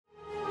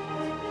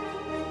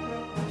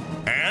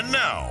And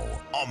now,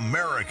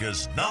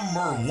 America's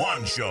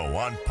 #1 show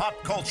on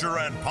pop culture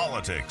and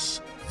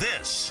politics.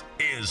 This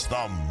is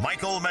The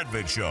Michael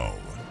Medved Show.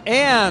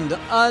 And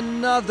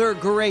another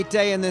great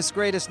day in this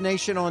greatest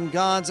nation on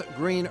God's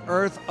green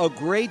earth. A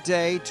great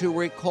day to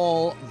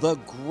recall the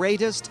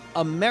greatest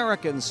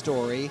American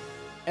story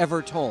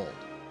ever told.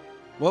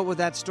 What would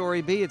that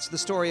story be? It's the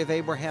story of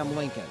Abraham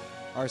Lincoln,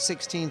 our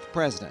 16th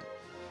president.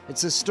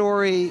 It's a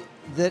story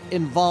that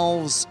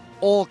involves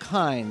all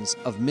kinds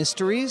of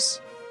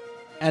mysteries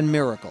and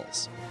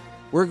miracles.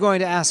 We're going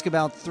to ask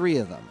about 3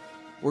 of them.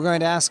 We're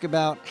going to ask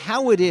about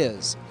how it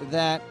is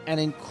that an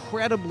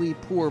incredibly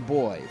poor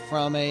boy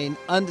from an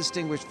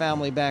undistinguished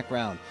family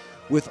background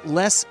with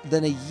less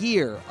than a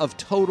year of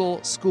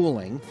total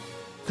schooling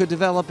could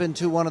develop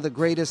into one of the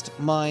greatest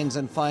minds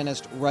and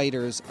finest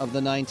writers of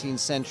the 19th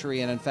century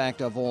and, in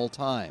fact, of all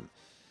time.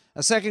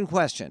 A second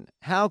question,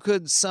 how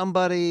could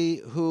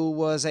somebody who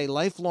was a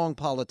lifelong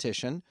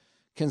politician,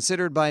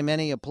 considered by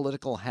many a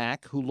political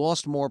hack, who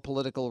lost more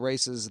political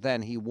races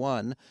than he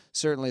won,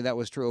 certainly that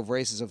was true of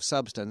races of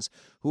substance,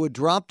 who had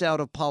dropped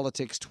out of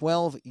politics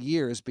 12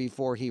 years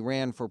before he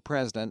ran for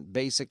president,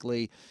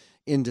 basically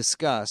in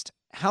disgust,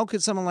 how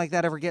could someone like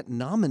that ever get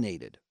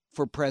nominated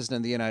for president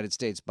of the United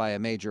States by a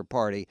major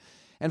party?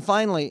 And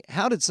finally,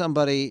 how did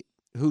somebody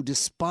who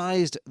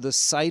despised the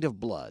sight of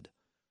blood,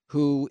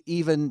 who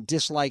even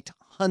disliked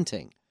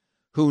hunting,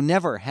 who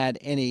never had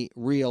any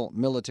real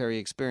military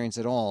experience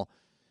at all,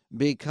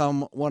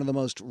 become one of the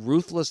most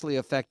ruthlessly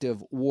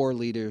effective war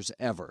leaders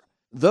ever?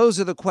 Those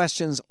are the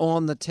questions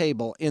on the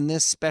table in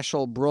this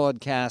special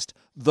broadcast,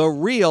 The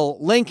Real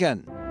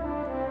Lincoln.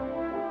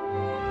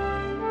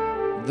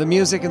 The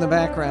music in the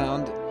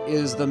background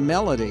is the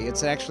melody.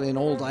 It's actually an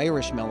old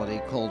Irish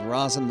melody called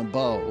Rosin the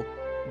Bow,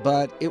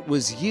 but it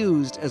was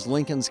used as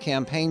Lincoln's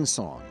campaign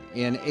song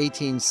in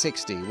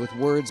 1860 with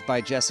words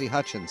by Jesse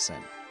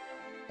Hutchinson.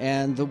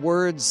 And the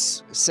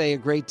words say a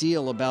great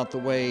deal about the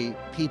way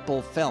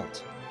people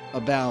felt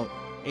about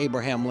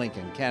Abraham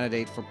Lincoln,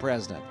 candidate for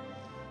president.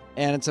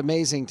 And it's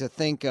amazing to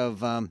think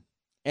of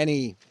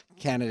any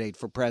candidate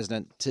for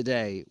president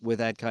today with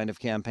that kind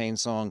of campaign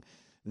song.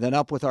 Then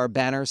up with our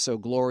banner so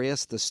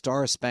glorious, the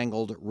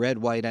star-spangled red,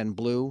 white, and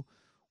blue,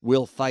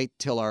 we'll fight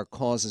till our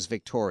cause is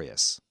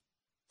victorious,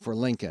 for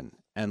Lincoln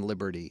and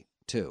liberty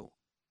too.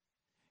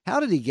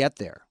 How did he get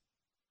there?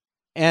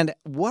 And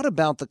what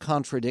about the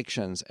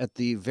contradictions at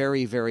the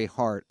very, very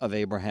heart of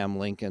Abraham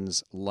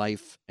Lincoln's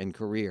life and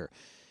career?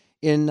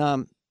 In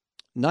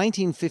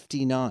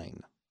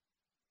 1959,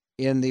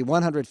 in the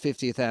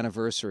 150th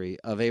anniversary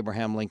of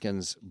Abraham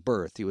Lincoln's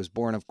birth, he was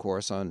born, of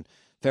course, on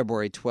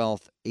February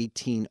 12th,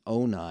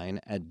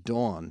 1809, at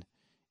dawn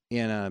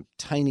in a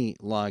tiny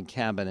log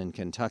cabin in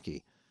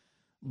Kentucky.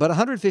 But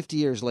 150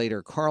 years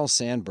later, Carl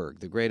Sandburg,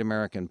 the great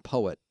American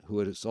poet,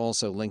 who is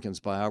also Lincoln's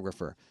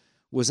biographer,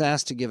 was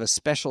asked to give a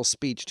special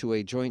speech to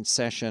a joint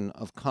session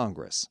of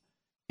Congress.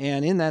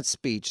 And in that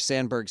speech,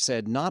 Sandburg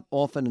said, "Not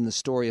often in the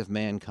story of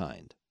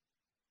mankind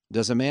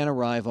does a man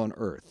arrive on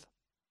earth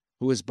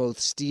who is both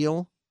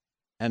steel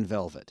and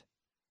velvet,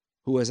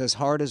 who is as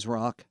hard as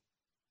rock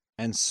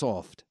and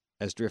soft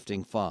as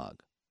drifting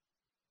fog,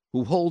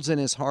 who holds in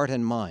his heart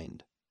and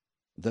mind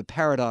the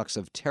paradox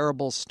of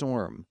terrible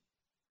storm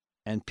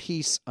and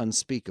peace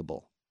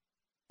unspeakable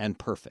and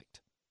perfect."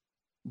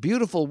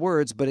 Beautiful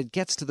words, but it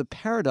gets to the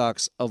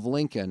paradox of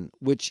Lincoln,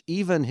 which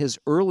even his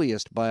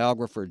earliest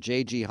biographer,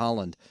 J.G.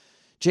 Holland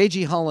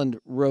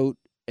wrote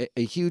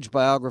a huge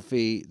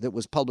biography that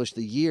was published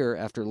the year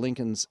after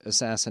Lincoln's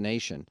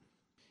assassination.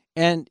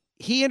 And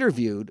he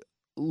interviewed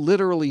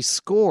literally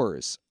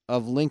scores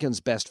of Lincoln's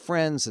best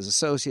friends, his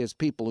associates,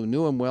 people who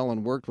knew him well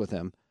and worked with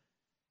him.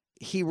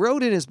 He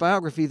wrote in his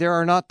biography, there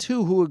are not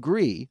two who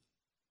agree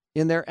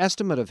in their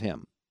estimate of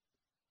him.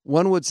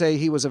 One would say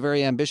he was a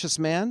very ambitious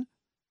man.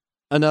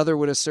 Another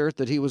would assert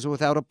that he was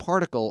without a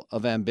particle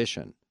of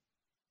ambition.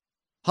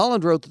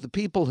 Holland wrote that the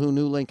people who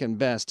knew Lincoln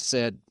best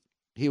said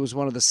he was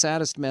one of the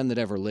saddest men that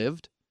ever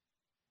lived,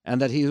 and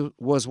that he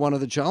was one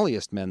of the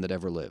jolliest men that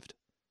ever lived,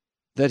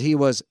 that he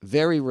was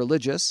very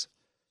religious,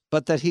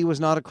 but that he was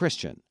not a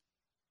Christian,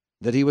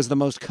 that he was the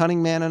most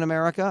cunning man in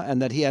America,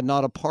 and that he had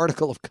not a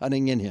particle of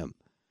cunning in him,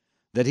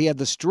 that he had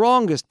the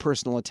strongest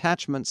personal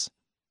attachments,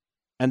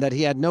 and that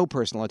he had no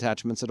personal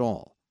attachments at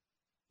all,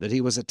 that he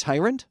was a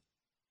tyrant,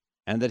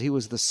 and that he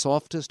was the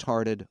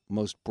softest-hearted,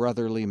 most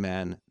brotherly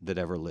man that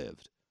ever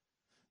lived,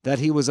 that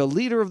he was a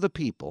leader of the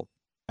people,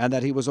 and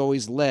that he was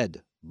always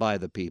led by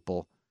the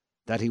people,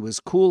 that he was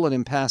cool and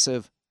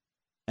impassive,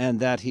 and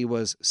that he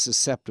was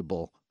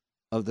susceptible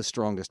of the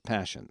strongest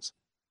passions.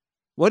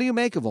 What do you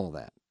make of all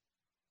that?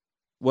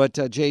 What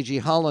J.G.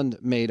 Holland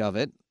made of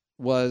it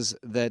was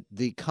that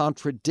the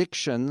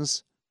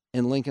contradictions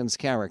in Lincoln's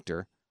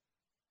character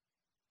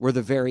were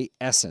the very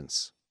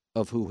essence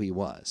of who he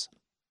was.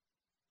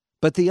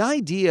 But the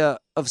idea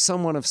of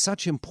someone of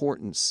such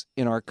importance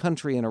in our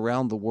country and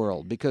around the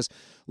world, because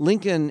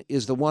Lincoln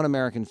is the one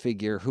American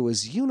figure who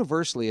is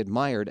universally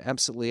admired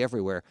absolutely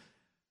everywhere,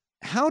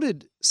 how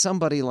did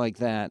somebody like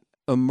that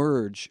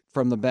emerge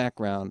from the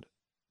background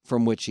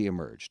from which he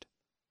emerged?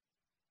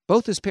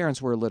 Both his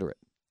parents were illiterate.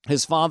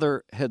 His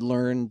father had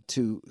learned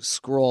to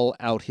scroll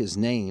out his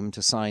name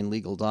to sign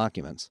legal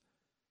documents.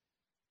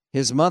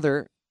 His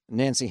mother,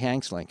 Nancy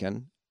Hanks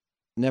Lincoln,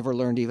 never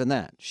learned even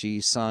that.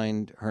 She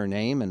signed her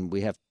name, and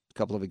we have a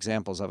couple of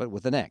examples of it,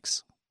 with an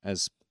X,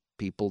 as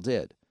people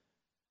did.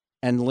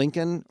 And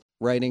Lincoln,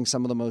 writing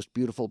some of the most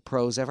beautiful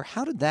prose ever,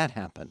 how did that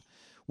happen?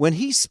 When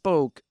he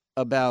spoke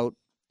about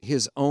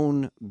his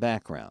own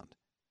background,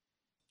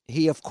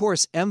 he, of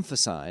course,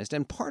 emphasized,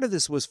 and part of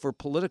this was for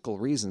political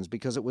reasons,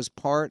 because it was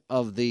part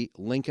of the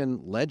Lincoln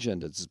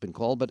legend, it's been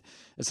called, but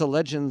it's a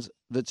legend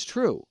that's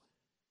true.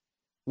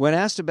 When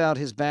asked about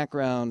his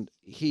background,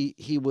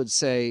 he would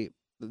say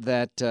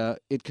that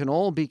it can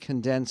all be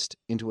condensed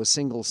into a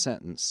single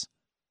sentence: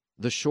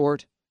 the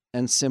short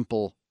and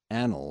simple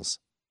annals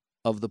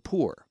of the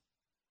poor.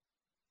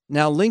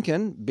 Now,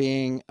 Lincoln,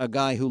 being a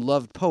guy who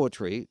loved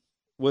poetry,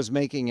 was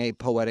making a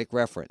poetic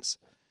reference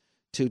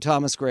to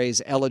Thomas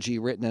Gray's Elegy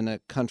Written in a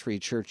Country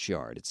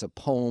Churchyard. It's a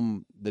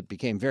poem that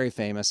became very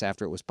famous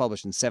after it was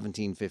published in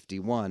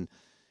 1751,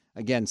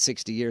 again,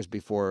 60 years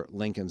before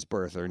Lincoln's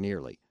birth, or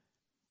nearly.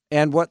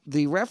 And what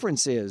the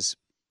reference is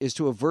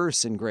to a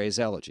verse in Gray's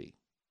Elegy,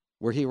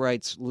 where he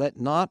writes, "Let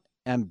not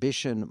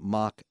ambition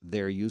mock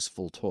their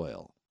useful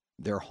toil,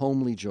 their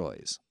homely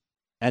joys,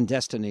 and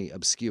destiny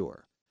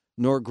obscure,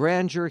 nor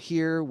grandeur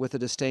hear with a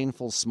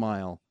disdainful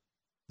smile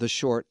the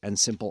short and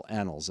simple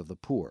annals of the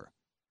poor.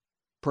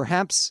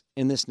 Perhaps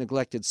in this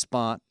neglected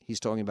spot,"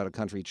 he's talking about a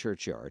country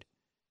churchyard,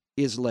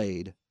 "is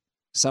laid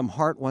some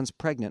heart once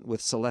pregnant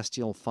with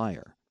celestial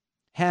fire,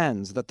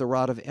 hands that the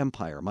rod of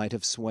empire might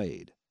have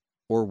swayed,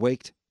 or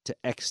waked to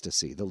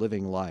ecstasy the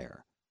living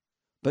lyre.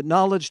 But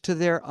knowledge to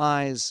their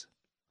eyes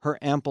her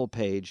ample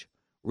page,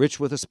 rich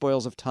with the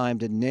spoils of time,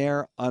 did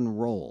ne'er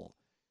unroll.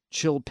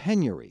 Chill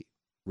penury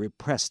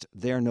repressed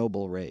their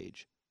noble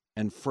rage,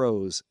 and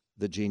froze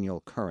the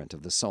genial current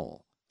of the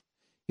soul."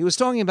 He was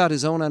talking about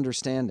his own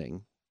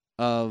understanding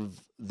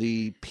of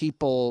the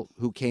people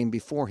who came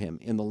before him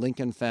in the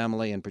Lincoln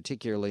family, and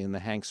particularly in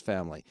the Hanks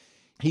family.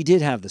 He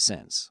did have the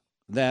sense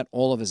that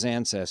all of his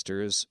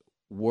ancestors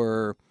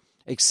were,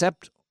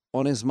 except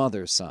on his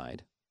mother's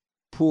side,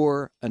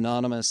 poor,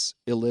 anonymous,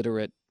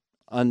 illiterate,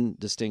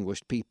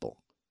 undistinguished people.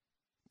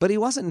 But he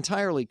wasn't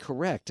entirely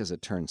correct, as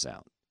it turns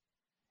out.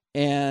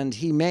 And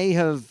he may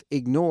have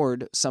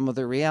ignored some of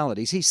the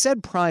realities. He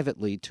said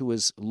privately to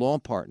his law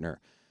partner,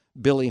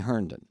 Billy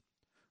Herndon.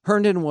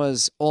 Herndon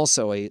was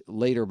also a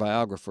later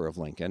biographer of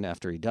Lincoln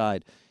after he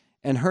died,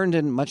 and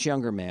Herndon, much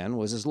younger man,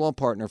 was his law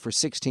partner for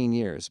 16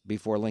 years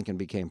before Lincoln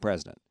became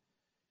president.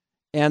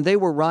 And they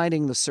were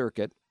riding the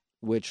circuit,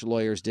 which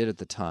lawyers did at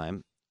the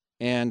time,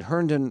 and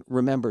Herndon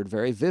remembered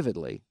very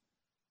vividly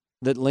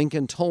that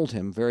Lincoln told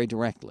him very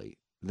directly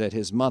that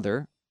his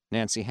mother,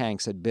 Nancy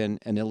Hanks, had been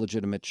an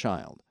illegitimate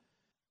child,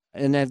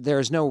 and that there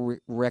is no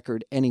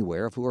record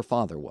anywhere of who her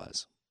father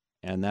was,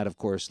 and that, of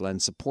course,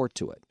 lends support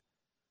to it.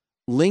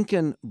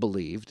 Lincoln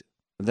believed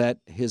that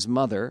his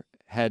mother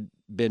had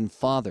been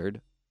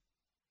fathered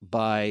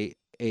by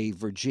a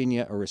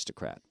Virginia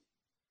aristocrat,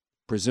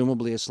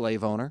 presumably a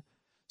slave owner,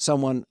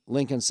 someone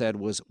Lincoln said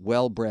was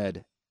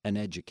well-bred and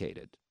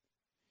educated.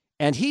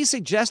 And he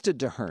suggested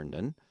to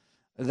Herndon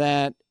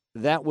that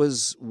that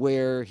was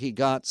where he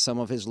got some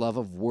of his love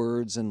of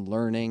words and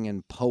learning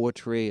and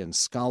poetry and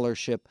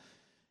scholarship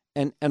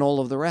and all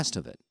of the rest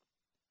of it.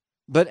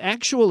 But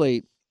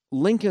actually,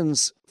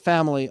 Lincoln's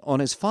family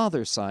on his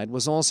father's side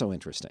was also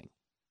interesting.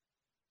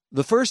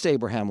 The first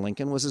Abraham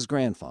Lincoln was his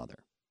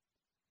grandfather,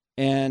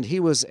 and he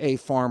was a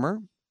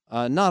farmer,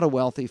 not a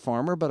wealthy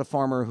farmer, but a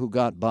farmer who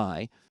got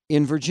by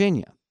in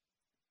Virginia.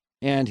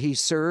 And he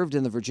served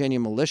in the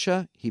Virginia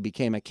militia. He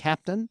became a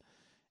captain,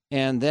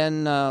 and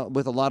then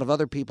with a lot of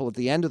other people at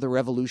the end of the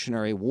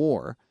Revolutionary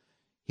War,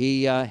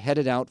 he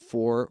headed out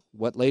for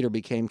what later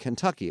became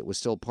Kentucky. It was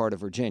still part of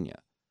Virginia.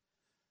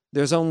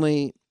 There's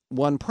only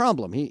one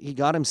problem. He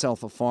got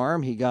himself a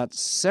farm. He got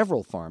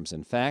several farms,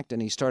 in fact,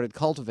 and he started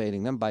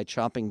cultivating them by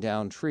chopping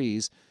down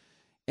trees.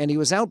 And he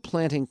was out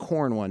planting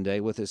corn one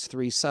day with his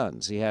 3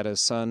 sons. He had a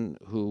son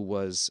who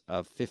was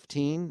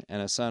 15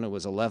 and a son who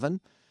was 11.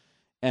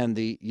 And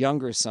the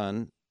younger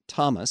son,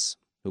 Thomas,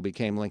 who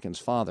became Lincoln's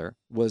father,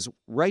 was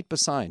right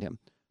beside him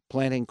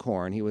planting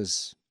corn. He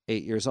was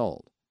 8 years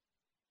old.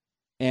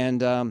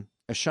 And a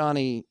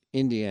Shawnee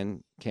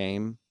Indian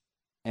came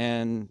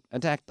and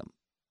attacked them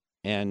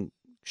and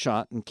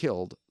shot and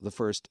killed the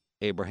first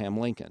Abraham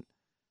Lincoln.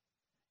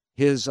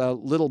 His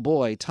little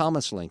boy,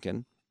 Thomas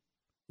Lincoln,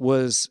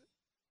 was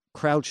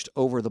crouched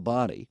over the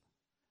body.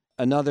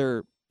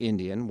 Another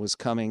Indian was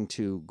coming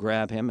to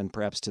grab him and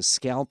perhaps to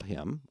scalp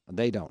him.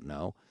 They don't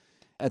know.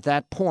 At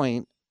that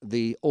point,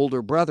 the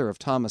older brother of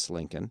Thomas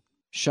Lincoln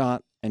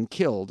shot and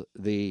killed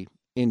the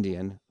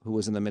Indian who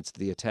was in the midst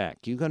of the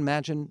attack. You can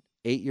imagine,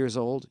 8 years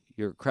old,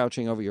 you're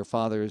crouching over your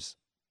father's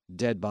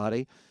dead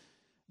body.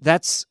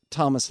 That's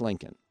Thomas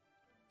Lincoln.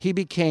 He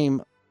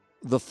became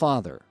the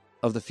father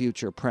of the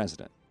future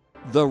president,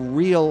 the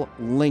real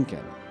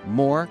Lincoln.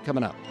 More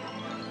coming up.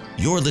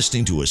 You're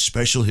listening to a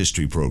special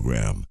history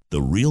program,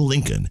 The Real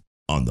Lincoln,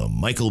 on The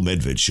Michael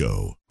Medved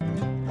Show.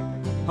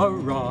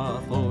 Hurrah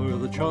for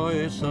the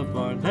choice of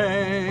our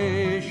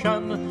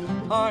nation,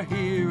 our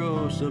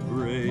heroes so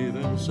brave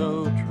and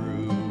so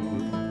true.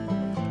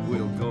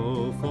 We'll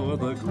go for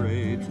the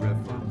great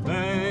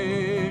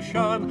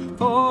Reformation,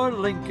 for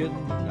Lincoln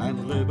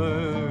and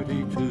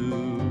liberty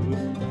too.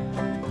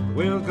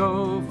 We'll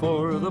go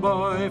for the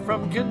boy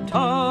from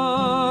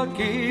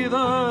Kentucky,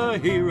 the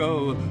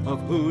hero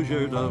of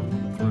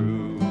Hoosierdom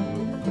through.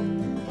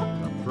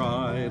 The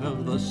pride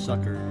of the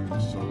suckers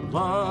so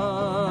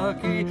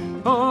lucky,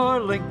 for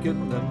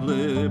Lincoln and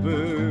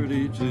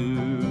liberty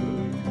too.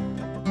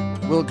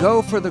 We'll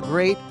go for the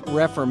Great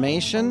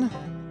Reformation.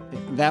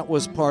 That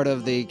was part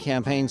of the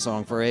campaign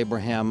song for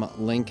Abraham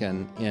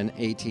Lincoln in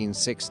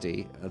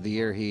 1860, the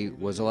year he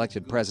was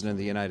elected President of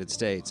the United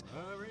States.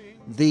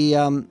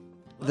 The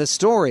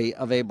story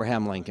of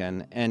Abraham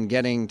Lincoln and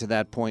getting to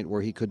that point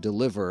where he could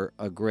deliver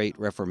a great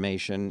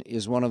Reformation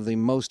is one of the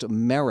most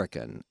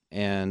American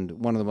and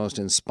one of the most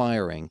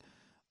inspiring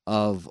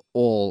of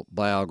all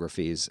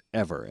biographies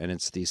ever. And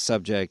it's the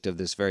subject of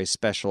this very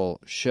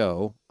special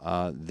show,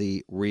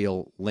 The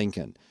Real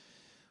Lincoln.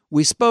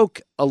 We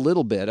spoke a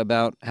little bit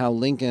about how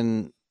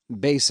Lincoln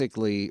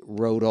basically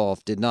wrote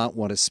off, did not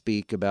want to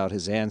speak about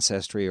his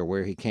ancestry or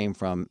where he came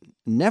from,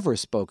 never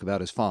spoke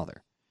about his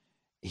father.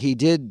 He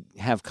did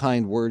have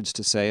kind words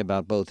to say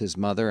about both his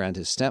mother and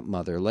his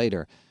stepmother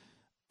later.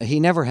 He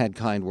never had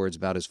kind words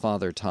about his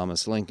father,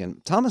 Thomas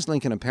Lincoln. Thomas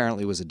Lincoln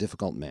apparently was a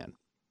difficult man.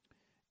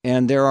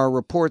 And there are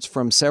reports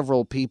from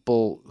several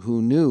people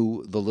who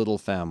knew the little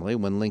family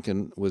when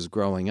Lincoln was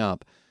growing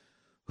up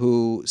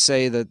who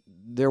say that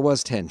there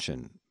was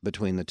tension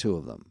between the two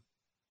of them.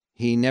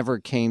 He never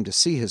came to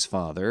see his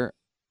father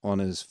on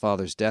his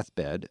father's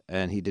deathbed,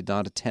 and he did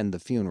not attend the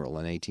funeral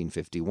in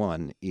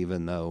 1851,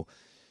 even though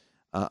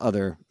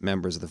other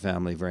members of the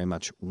family very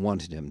much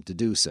wanted him to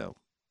do so.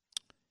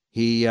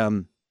 He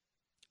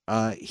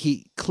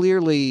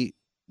clearly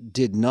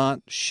did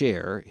not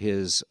share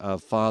his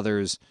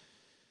father's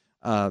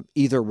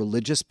either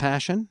religious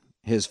passion.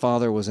 His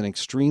father was an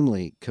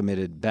extremely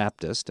committed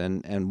Baptist,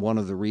 and one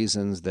of the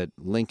reasons that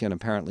Lincoln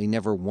apparently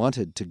never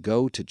wanted to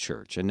go to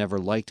church and never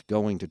liked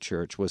going to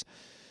church was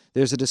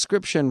there's a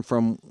description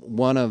from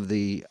one of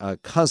the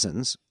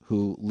cousins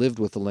who lived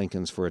with the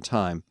Lincolns for a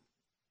time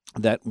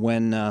that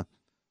when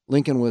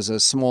Lincoln was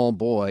a small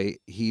boy,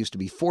 he used to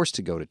be forced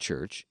to go to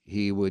church.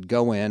 He would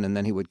go in and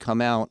then he would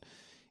come out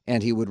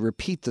and he would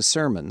repeat the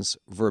sermons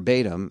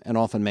verbatim and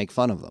often make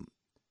fun of them.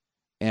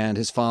 And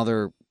his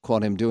father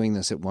caught him doing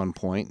this at one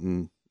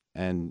point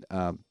and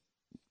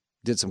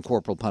did some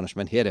corporal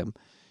punishment, hit him,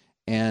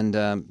 and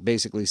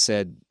basically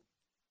said,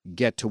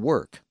 "Get to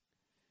work."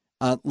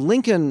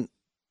 Lincoln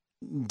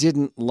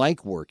didn't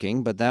like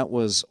working, but that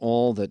was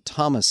all that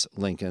Thomas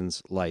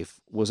Lincoln's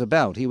life was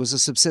about. He was a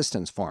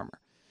subsistence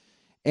farmer.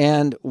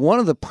 And one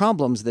of the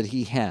problems that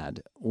he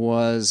had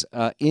was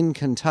in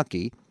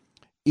Kentucky,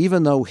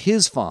 even though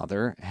his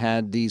father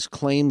had these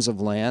claims of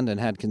land and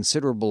had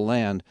considerable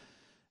land,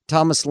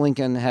 Thomas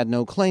Lincoln had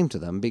no claim to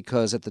them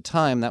because at the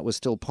time that was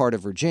still part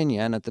of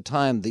Virginia, and at the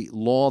time the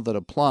law that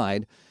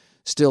applied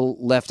still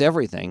left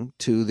everything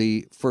to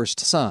the first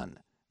son.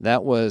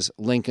 That was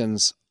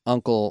Lincoln's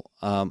uncle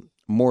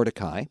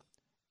Mordecai,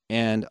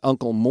 and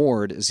Uncle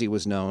Mord, as he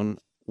was known,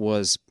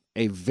 was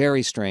a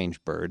very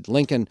strange bird.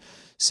 Lincoln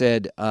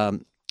said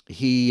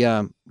he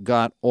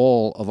got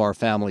all of our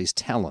family's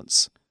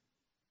talents.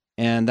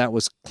 And that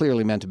was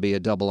clearly meant to be a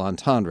double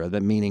entendre,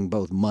 that meaning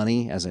both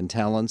money as in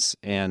talents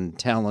and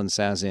talents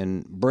as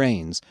in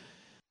brains.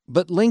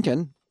 But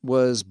Lincoln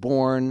was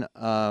born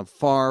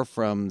far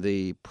from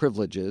the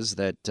privileges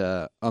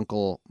that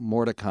Uncle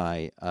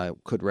Mordecai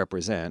could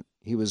represent.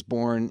 He was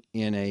born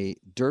in a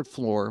dirt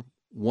floor,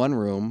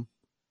 one-room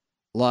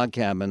log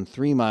cabin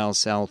 3 miles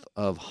south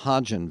of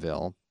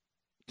Hodgenville,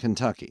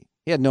 Kentucky.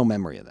 He had no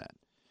memory of that.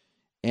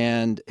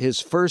 And his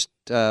first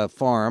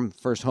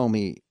first home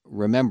he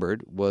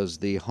remembered, was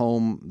the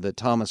home that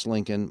Thomas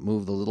Lincoln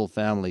moved the little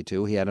family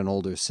to. He had an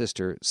older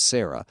sister,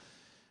 Sarah,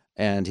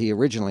 and he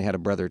originally had a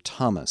brother,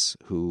 Thomas,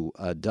 who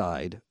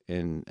died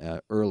in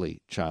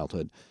early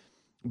childhood.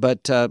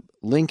 But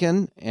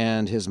Lincoln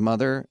and his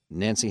mother,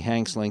 Nancy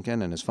Hanks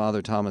Lincoln, and his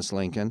father, Thomas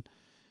Lincoln,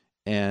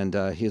 and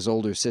his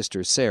older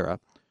sister, Sarah,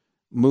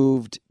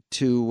 moved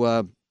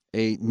to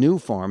a new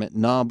farm at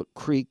Knob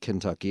Creek,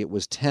 Kentucky. It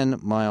was 10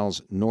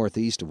 miles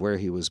northeast of where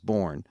he was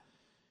born.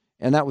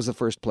 And that was the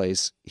first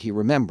place he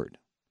remembered.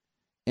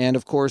 And,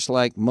 of course,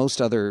 like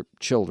most other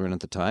children at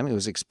the time, he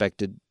was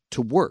expected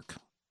to work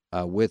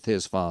with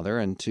his father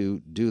and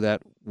to do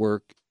that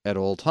work at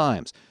all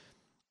times.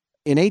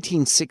 In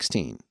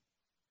 1816,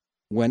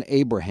 when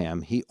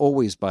Abraham, he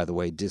always, by the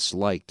way,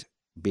 disliked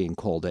being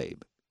called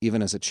Abe.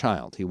 Even as a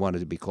child, he wanted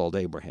to be called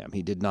Abraham.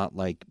 He did not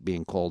like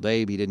being called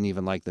Abe. He didn't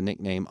even like the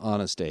nickname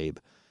Honest Abe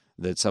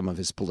that some of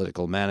his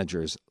political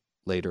managers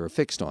later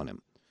affixed on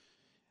him.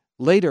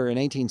 Later, in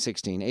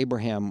 1816,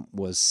 Abraham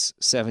was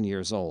 7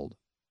 years old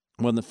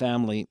when the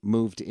family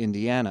moved to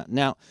Indiana.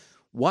 Now,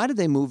 why did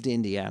they move to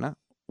Indiana?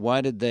 Why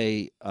did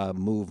they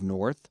move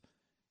north?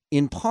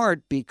 in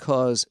part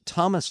because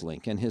Thomas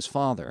Lincoln, his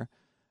father,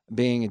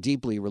 being a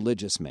deeply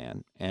religious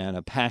man and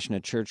a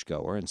passionate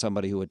churchgoer and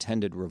somebody who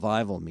attended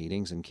revival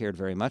meetings and cared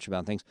very much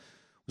about things,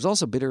 was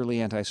also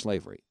bitterly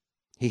anti-slavery.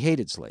 He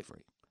hated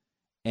slavery.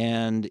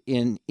 And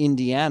in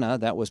Indiana,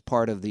 that was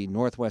part of the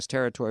Northwest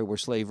Territory where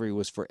slavery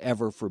was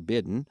forever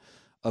forbidden,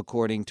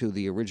 according to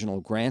the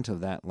original grant of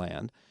that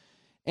land.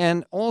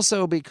 And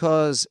also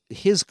because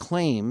his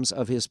claims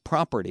of his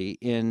property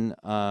in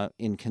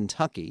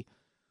Kentucky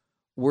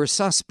were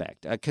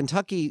suspect.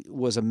 Kentucky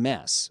was a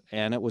mess,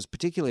 and it was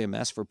particularly a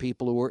mess for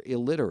people who were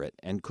illiterate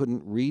and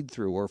couldn't read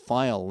through or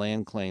file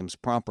land claims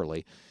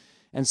properly.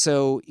 And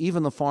so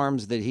even the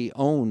farms that he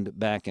owned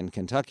back in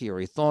Kentucky, or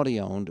he thought he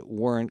owned,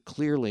 weren't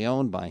clearly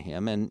owned by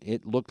him, and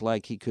it looked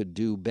like he could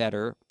do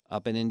better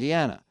up in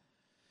Indiana.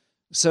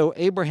 So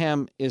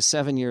Abraham is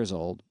 7 years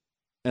old,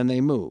 and they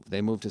move.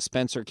 They moved to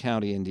Spencer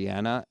County,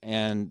 Indiana,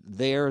 and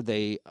there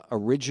they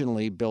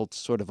originally built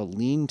sort of a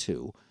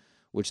lean-to,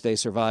 which they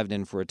survived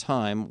in for a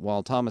time,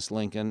 while Thomas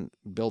Lincoln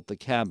built the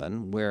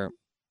cabin where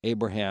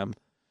Abraham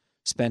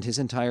spent his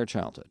entire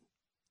childhood.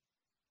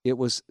 It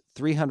was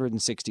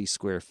 360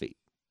 square feet.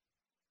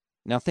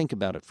 Now think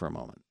about it for a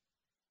moment.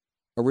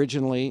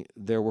 Originally,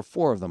 there were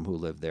 4 of them who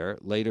lived there.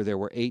 Later, there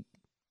were 8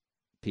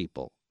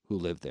 people who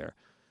lived there,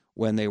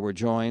 when they were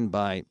joined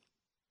by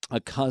a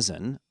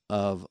cousin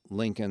of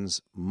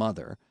Lincoln's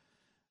mother,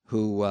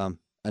 who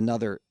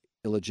another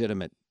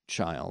illegitimate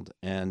child,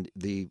 and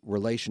the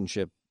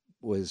relationship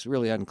was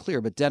really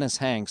unclear. But Dennis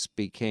Hanks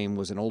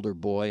was an older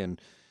boy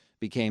and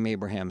became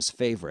Abraham's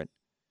favorite.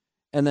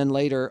 And then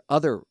later,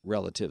 other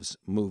relatives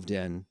moved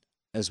in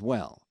as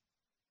well.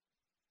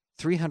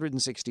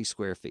 360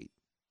 square feet.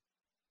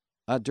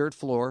 A dirt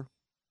floor,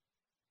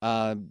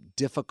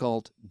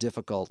 difficult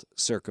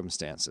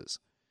circumstances.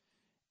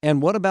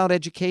 And what about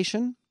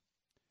education?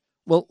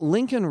 Well,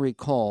 Lincoln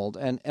recalled,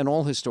 and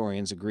all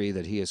historians agree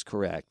that he is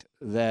correct,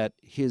 that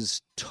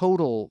his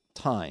total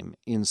time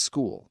in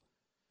school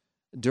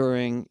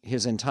during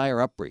his entire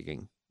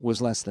upbringing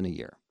was less than a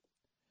year.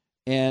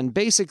 And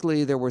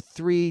basically, there were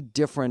 3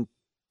 different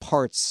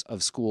parts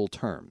of school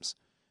terms,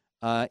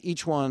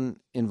 each one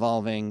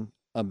involving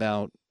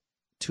about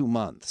 2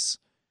 months.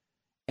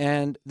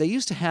 And they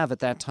used to have at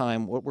that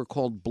time what were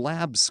called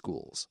blab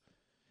schools.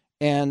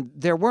 And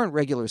there weren't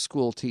regular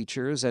school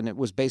teachers, and it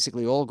was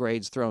basically all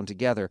grades thrown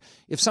together.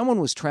 If someone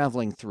was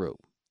traveling through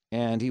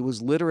and he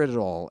was literate at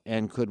all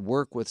and could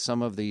work with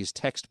some of these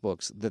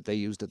textbooks that they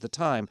used at the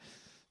time,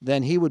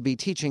 then he would be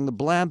teaching the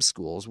blab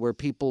schools where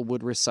people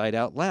would recite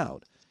out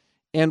loud.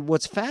 And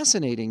what's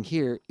fascinating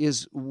here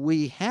is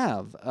we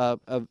have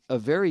a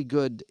very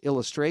good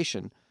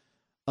illustration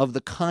of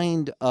the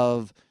kind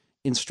of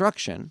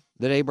instruction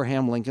that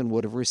Abraham Lincoln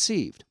would have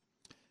received.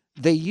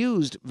 They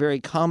used very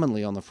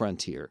commonly on the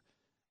frontier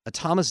a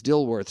Thomas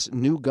Dilworth's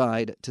New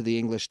Guide to the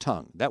English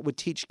Tongue. That would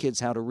teach kids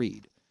how to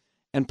read.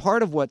 And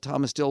part of what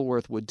Thomas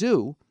Dilworth would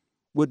do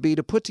would be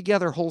to put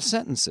together whole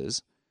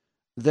sentences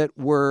that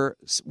were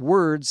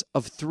words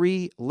of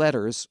 3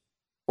 letters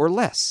or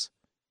less.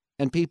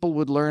 And people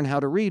would learn how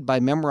to read by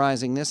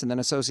memorizing this and then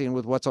associating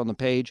with what's on the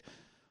page.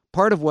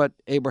 Part of what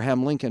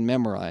Abraham Lincoln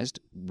memorized,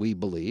 we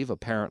believe,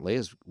 apparently,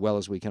 as well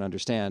as we can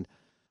understand,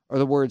 are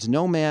the words,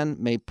 "No man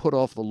may put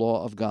off the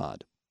law of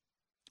God.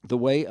 The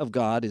way of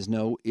God is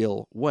no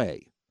ill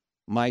way.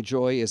 My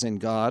joy is in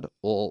God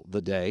all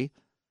the day.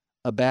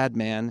 A bad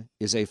man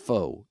is a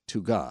foe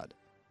to God."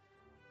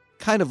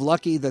 Kind of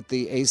lucky that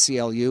the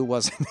ACLU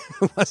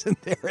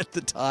wasn't there at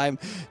the time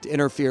to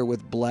interfere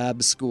with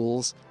blab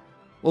schools.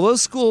 Well,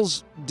 those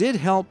schools did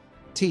help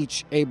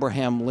teach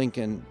Abraham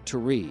Lincoln to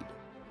read.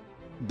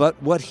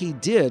 But what he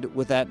did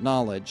with that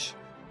knowledge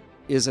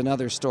is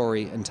another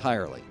story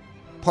entirely.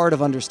 Part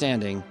of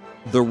understanding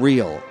the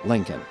real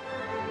Lincoln.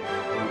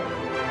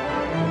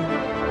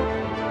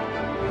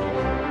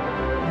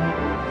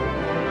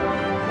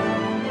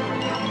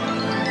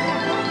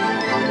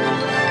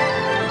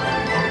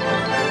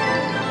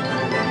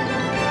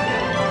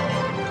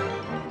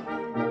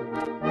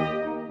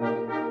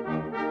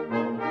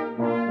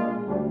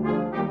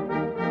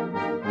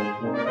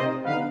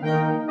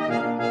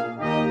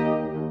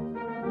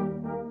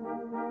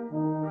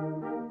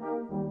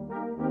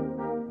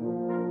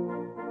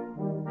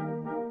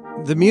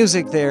 The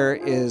music there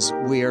is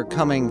 "We Are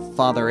Coming,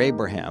 Father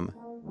Abraham,"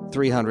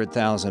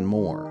 300,000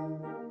 more.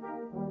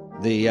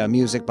 The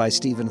music by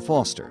Stephen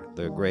Foster,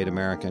 the great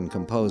American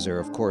composer.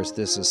 Of course,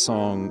 this is a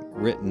song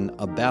written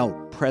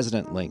about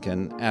President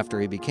Lincoln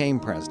after he became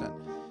president.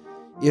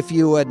 If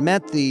you had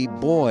met the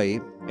boy,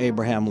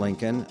 Abraham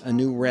Lincoln, a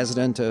new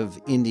resident of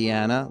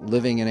Indiana,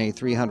 living in a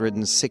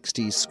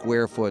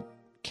 360-square-foot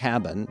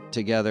cabin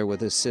together with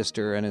his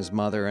sister and his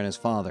mother and his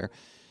father,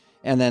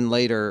 and then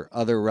later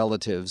other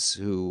relatives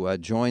who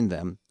joined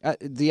them,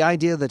 the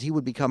idea that he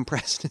would become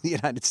president of the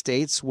United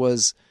States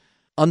was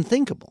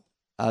unthinkable.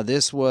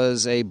 This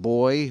was a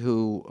boy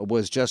who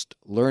was just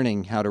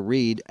learning how to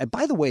read. And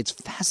by the way, it's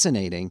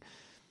fascinating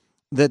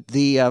that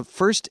the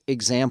first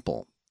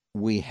example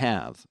we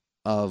have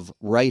of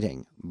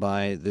writing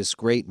by this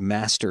great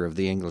master of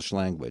the English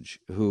language,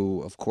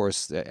 who, of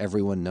course,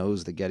 everyone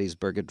knows the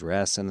Gettysburg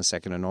Address and the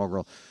Second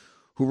Inaugural,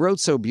 who wrote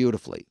so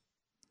beautifully.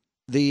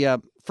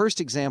 The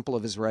first example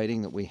of his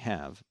writing that we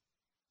have,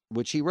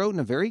 which he wrote in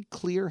a very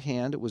clear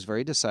hand, it was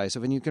very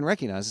decisive, and you can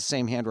recognize the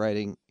same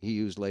handwriting he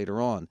used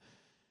later on.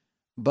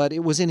 But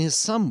it was in his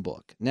sum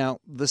book. Now,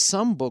 the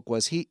sum book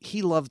was,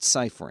 he loved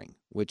ciphering,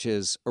 which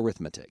is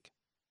arithmetic.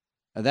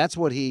 That's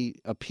what he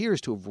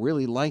appears to have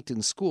really liked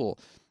in school.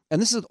 And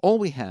this is all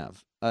we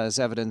have as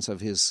evidence of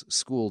his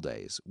school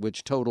days,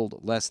 which totaled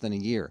less than a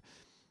year.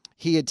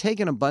 He had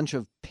taken a bunch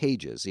of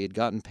pages. He had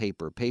gotten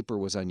paper. Paper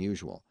was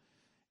unusual.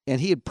 And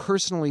he had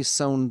personally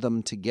sewn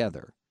them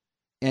together.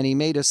 And he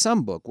made a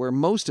sum book where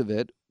most of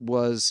it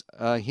was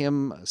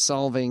him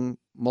solving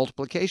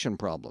multiplication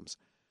problems.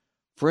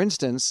 For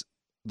instance,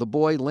 the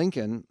boy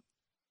Lincoln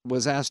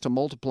was asked to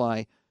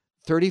multiply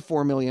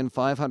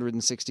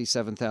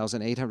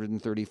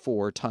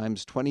 34,567,834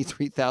 times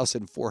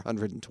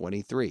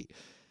 23,423.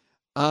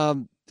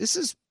 This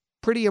is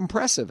pretty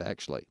impressive,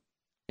 actually.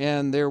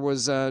 And there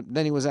was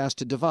then he was asked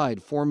to divide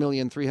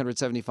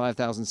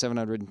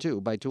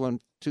 4,375,702 by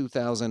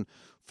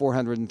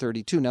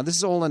 2,432. Now, this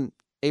is all in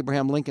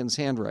Abraham Lincoln's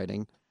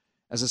handwriting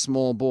as a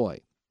small boy,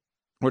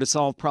 or to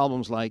solve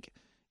problems like,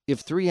 if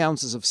 3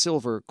 ounces of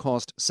silver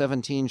cost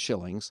 17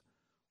 shillings,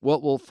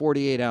 what will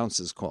 48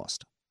 ounces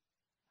cost?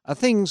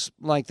 Things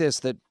like this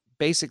that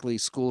basically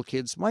school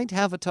kids might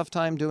have a tough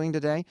time doing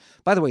today.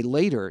 By the way,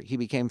 later he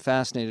became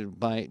fascinated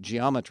by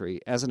geometry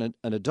as an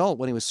adult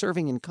when he was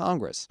serving in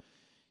Congress.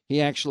 He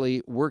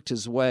actually worked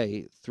his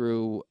way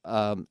through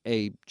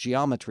a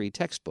geometry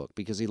textbook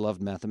because he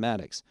loved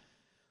mathematics.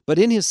 But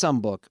in his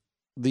sum book,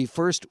 the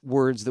first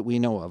words that we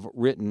know of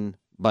written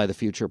by the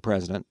future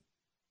president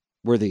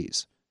were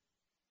these: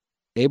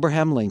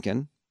 Abraham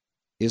Lincoln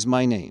is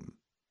my name,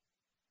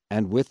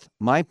 and with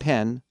my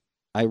pen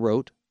I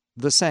wrote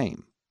the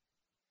same.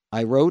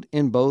 I wrote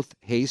in both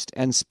haste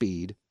and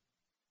speed,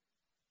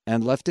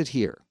 and left it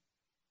here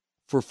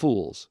for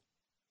fools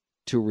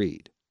to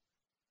read.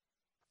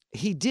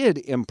 He did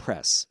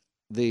impress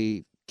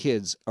the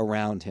kids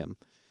around him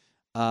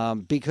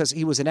because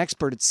he was an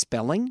expert at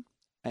spelling.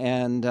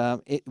 And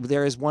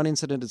there is one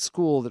incident at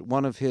school that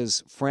one of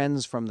his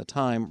friends from the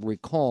time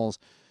recalls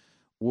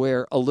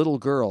where a little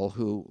girl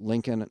who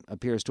Lincoln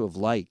appears to have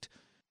liked,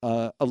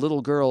 a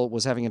little girl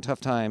was having a tough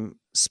time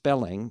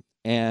spelling,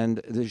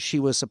 and she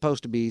was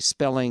supposed to be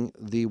spelling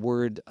the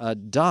word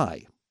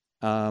die.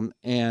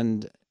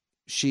 And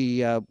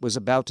she was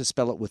about to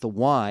spell it with a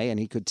Y, and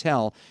he could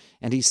tell,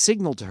 and he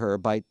signaled to her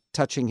by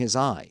touching his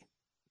eye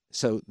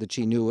so that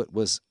she knew it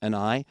was an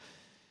I.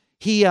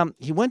 He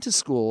went to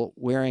school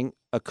wearing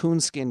a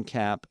coonskin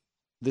cap,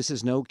 this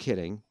is no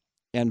kidding,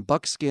 and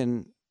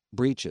buckskin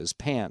breeches,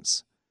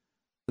 pants,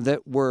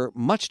 that were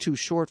much too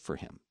short for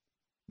him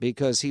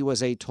because he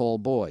was a tall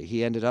boy.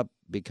 He ended up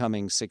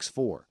becoming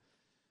 6'4".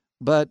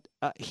 But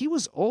he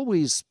was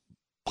always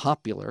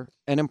popular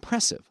and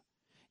impressive.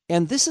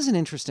 And this is an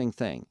interesting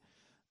thing.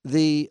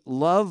 The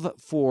love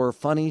for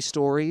funny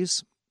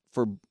stories,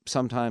 for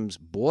sometimes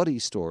bawdy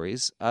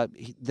stories,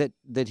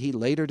 that he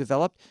later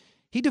developed,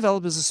 he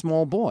developed as a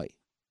small boy.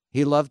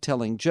 He loved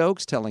telling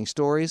jokes, telling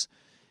stories.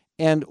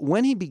 And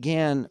when he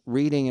began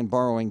reading and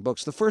borrowing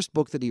books, the first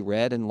book that he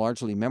read and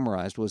largely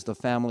memorized was the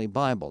family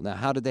Bible. Now,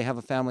 how did they have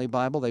a family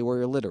Bible? They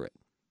were illiterate.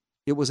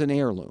 It was an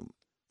heirloom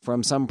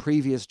from some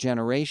previous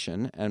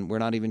generation, and we're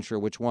not even sure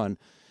which one.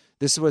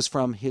 This was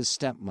from his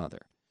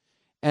stepmother.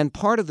 And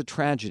part of the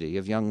tragedy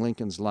of young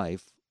Lincoln's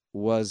life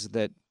was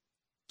that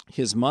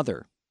his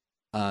mother,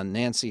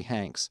 Nancy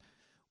Hanks,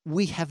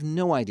 we have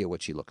no idea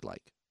what she looked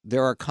like.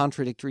 There are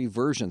contradictory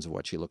versions of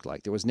what she looked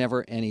like. There was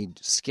never any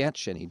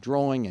sketch, any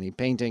drawing, any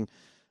painting.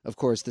 Of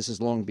course, this is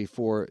long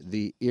before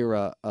the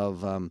era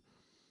of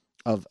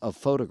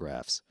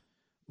photographs.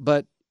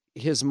 But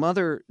his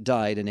mother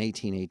died in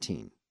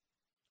 1818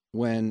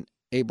 when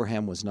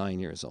Abraham was 9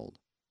 years old.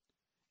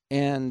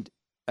 And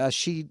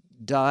she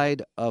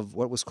died of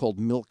what was called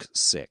milk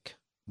sick.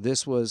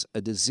 This was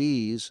a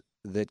disease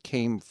that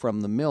came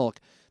from the milk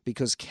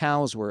because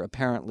cows were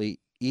apparently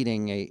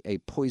eating a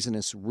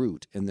poisonous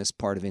root in this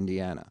part of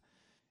Indiana.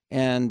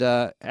 And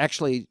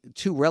actually,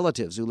 2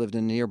 relatives who lived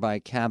in a nearby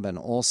cabin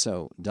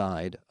also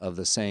died of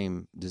the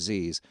same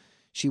disease.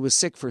 She was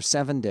sick for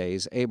 7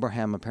 days.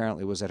 Abraham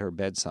apparently was at her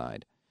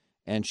bedside,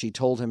 and she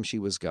told him she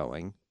was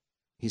going.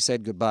 He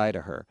said goodbye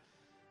to her.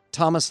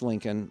 Thomas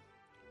Lincoln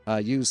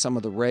used some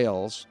of the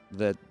rails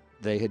that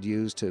they had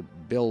used to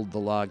build the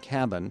log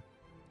cabin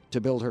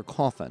to build her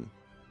coffin.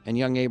 And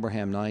young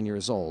Abraham, 9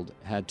 years old,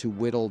 had to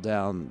whittle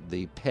down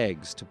the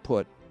pegs to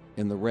put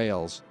in the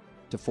rails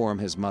to form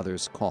his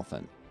mother's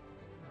coffin.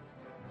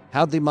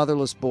 How'd the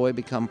motherless boy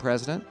become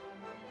president?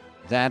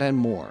 That and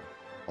more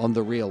on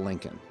The Real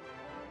Lincoln.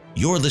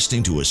 You're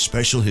listening to a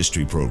special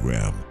history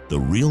program,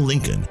 The Real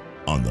Lincoln,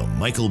 on The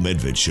Michael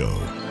Medved Show.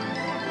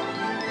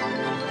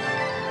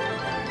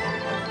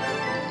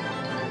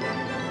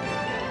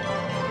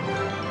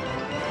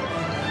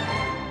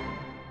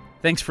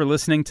 Thanks for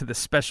listening to the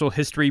special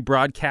history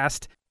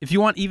broadcast. If you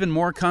want even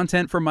more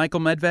content from Michael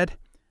Medved,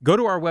 go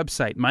to our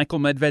website,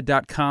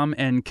 michaelmedved.com,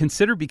 and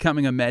consider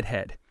becoming a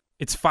Medhead.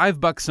 It's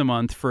 $5 a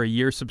month for a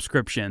year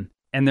subscription,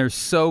 and there's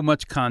so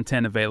much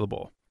content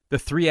available. The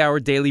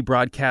 3-hour daily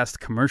broadcast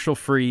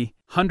commercial-free,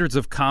 hundreds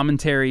of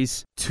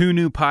commentaries, 2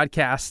 new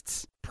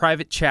podcasts,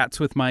 private chats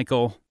with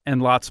Michael,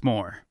 and lots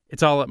more.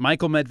 It's all at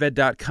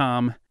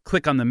michaelmedved.com.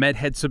 Click on the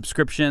Medhead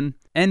subscription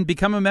and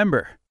become a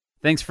member.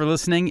 Thanks for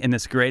listening in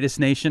this greatest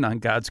nation on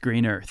God's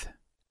green earth.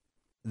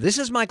 This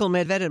is Michael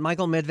Medved at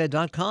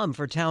michaelmedved.com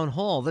for Town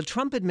Hall. The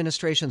Trump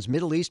administration's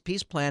Middle East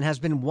peace plan has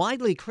been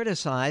widely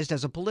criticized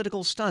as a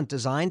political stunt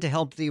designed to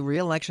help the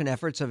re-election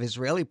efforts of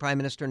Israeli Prime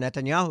Minister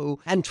Netanyahu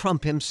and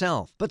Trump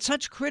himself. But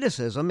such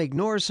criticism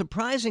ignores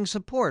surprising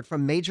support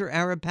from major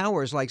Arab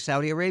powers like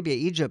Saudi Arabia,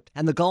 Egypt,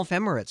 and the Gulf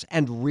Emirates,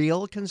 and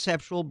real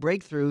conceptual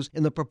breakthroughs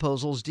in the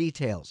proposal's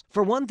details.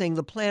 For one thing,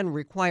 the plan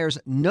requires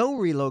no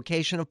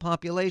relocation of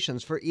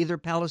populations for either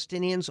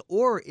Palestinians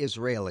or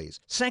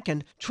Israelis.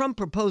 Second, Trump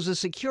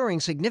proposes securing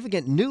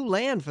significant new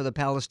land for the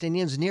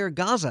Palestinians near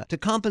Gaza to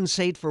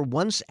compensate for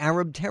once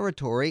Arab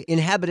territory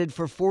inhabited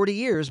for 40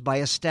 years by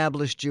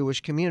established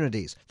Jewish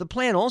communities. The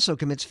plan also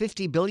commits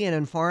 $50 billion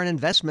in foreign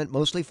investment,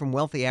 mostly from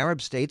wealthy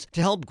Arab states,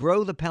 to help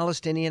grow the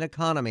Palestinian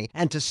economy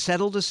and to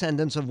settle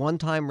descendants of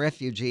one-time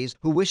refugees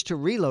who wish to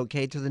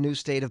relocate to the new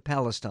state of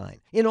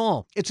Palestine. In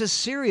all, it's a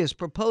serious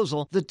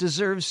proposal that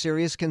deserves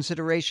serious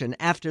consideration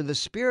after the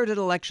spirited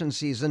election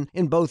season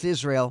in both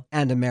Israel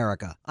and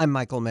America. I'm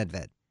Michael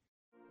Medved.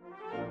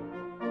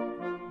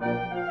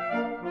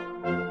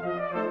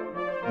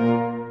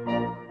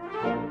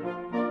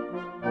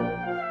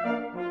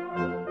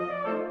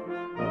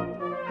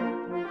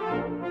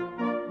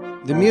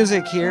 The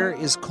music here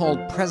is called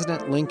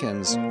President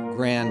Lincoln's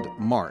Grand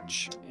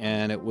March,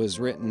 and it was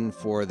written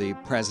for the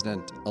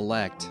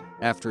president-elect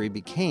after he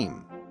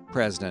became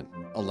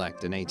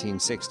president-elect in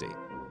 1860.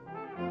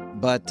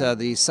 But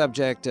the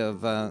subject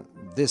of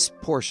this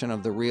portion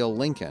of The Real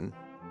Lincoln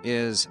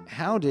is,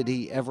 how did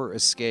he ever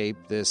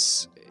escape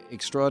this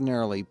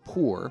extraordinarily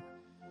poor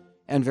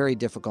and very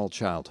difficult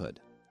childhood?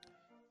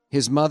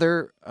 His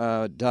mother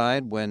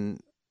died when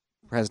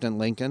President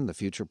Lincoln, the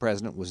future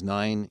president, was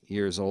 9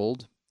 years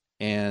old.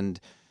 And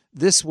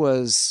this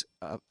was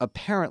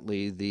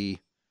apparently the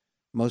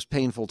most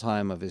painful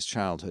time of his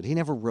childhood. He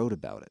never wrote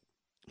about it.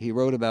 He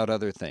wrote about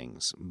other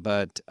things,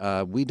 but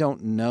we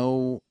don't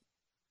know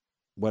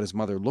what his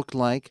mother looked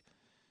like.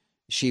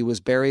 She was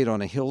buried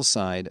on a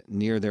hillside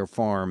near their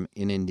farm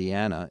in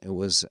Indiana. It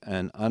was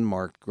an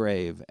unmarked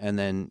grave. And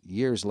then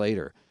years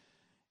later,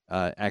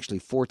 actually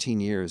 14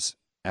 years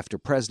after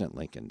President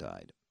Lincoln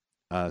died,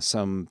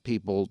 some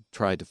people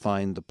tried to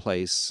find the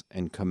place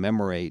and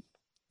commemorate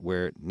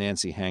where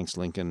Nancy Hanks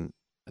Lincoln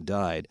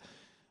died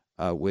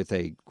with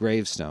a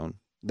gravestone.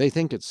 They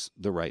think it's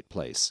the right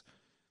place.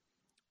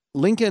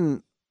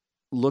 Lincoln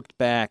looked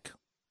back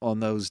on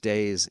those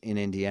days in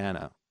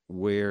Indiana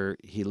where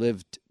he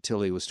lived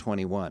till he was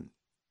 21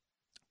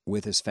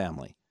 with his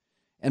family.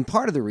 And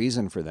part of the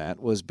reason for that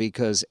was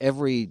because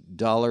every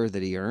dollar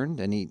that he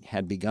earned, and he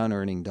had begun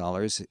earning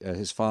dollars,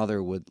 his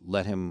father would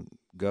let him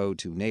go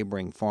to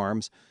neighboring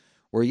farms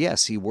where,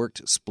 yes, he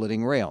worked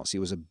splitting rails. He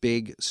was a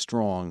big,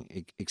 strong,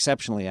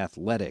 exceptionally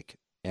athletic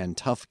and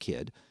tough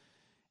kid.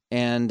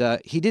 And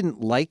he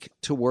didn't like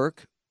to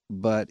work,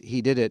 but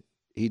he did it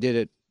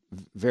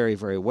very,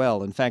 very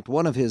well. In fact,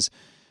 one of his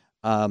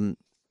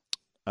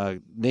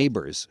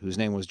neighbors, whose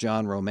name was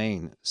John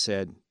Romaine,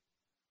 said,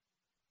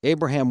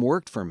 "Abraham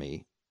worked for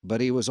me, but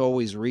he was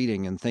always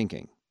reading and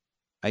thinking.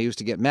 I used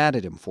to get mad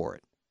at him for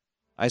it.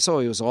 I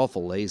saw he was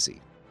awful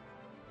lazy.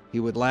 He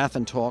would laugh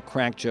and talk,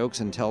 crack jokes,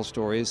 and tell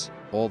stories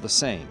all the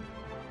same.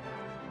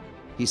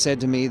 He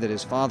said to me that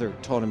his father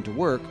taught him to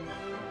work,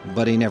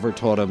 but he never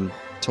taught him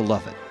to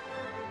love it."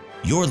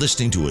 You're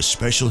listening to a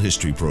special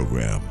history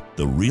program,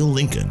 The Real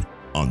Lincoln,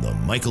 on The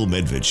Michael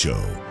Medved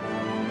Show.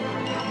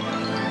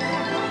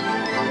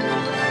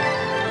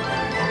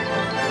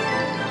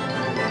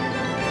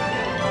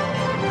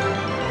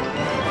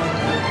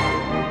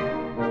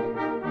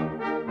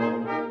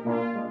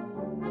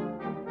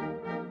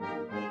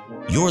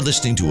 You're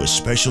listening to a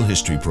special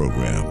history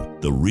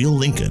program, The Real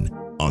Lincoln,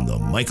 on The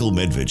Michael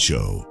Medved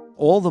Show.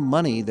 All the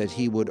money that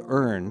he would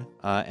earn,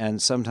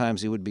 and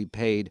sometimes he would be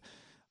paid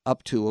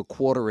up to a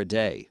quarter a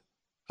day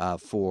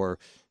for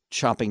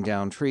chopping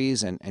down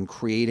trees and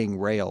creating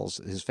rails,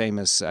 his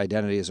famous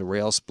identity as a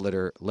rail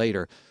splitter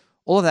later,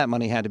 all of that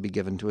money had to be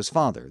given to his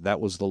father.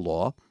 That was the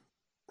law,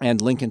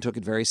 and Lincoln took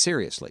it very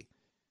seriously.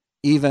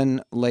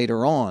 Even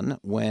later on,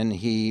 when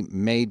he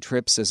made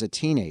trips as a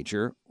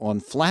teenager on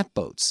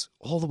flatboats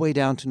all the way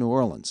down to New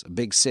Orleans, a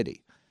big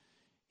city,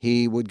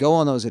 he would go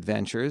on those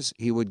adventures.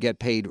 He would get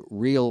paid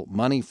real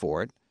money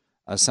for it,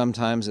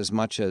 sometimes as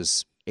much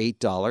as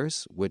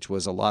 $8, which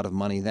was a lot of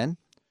money then.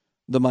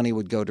 The money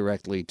would go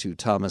directly to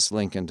Thomas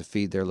Lincoln to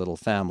feed their little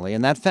family.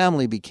 And that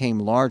family became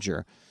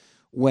larger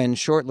when,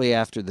 shortly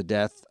after the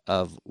death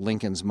of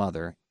Lincoln's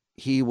mother,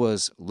 he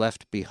was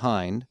left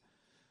behind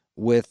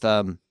with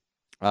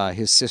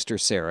his sister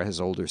Sarah,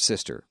 his older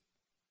sister.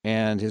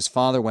 And his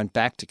father went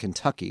back to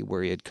Kentucky,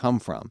 where he had come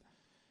from.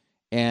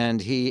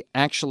 And he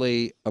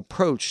actually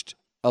approached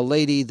a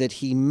lady that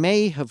he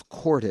may have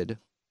courted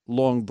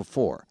long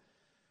before.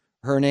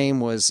 Her name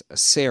was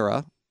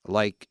Sarah,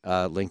 like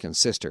Lincoln's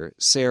sister,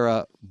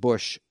 Sarah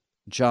Bush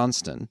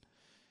Johnston.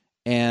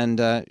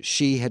 And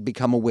she had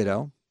become a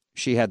widow.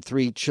 She had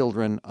 3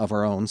 children of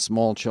her own,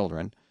 small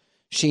children.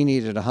 She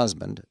needed a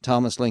husband.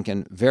 Thomas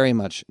Lincoln very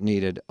much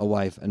needed a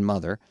wife and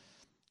mother.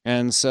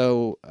 And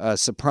so,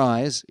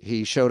 surprise,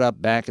 he showed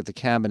up back at the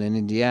cabin in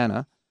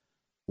Indiana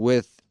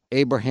with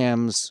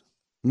Abraham's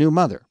new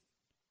mother.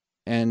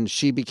 And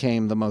she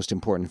became the most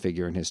important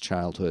figure in his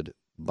childhood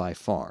by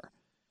far.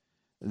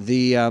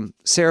 The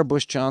Sarah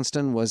Bush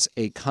Johnston was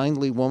a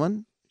kindly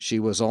woman. She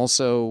was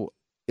also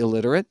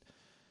illiterate.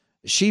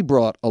 She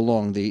brought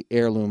along the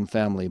heirloom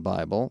family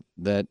Bible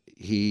that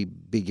he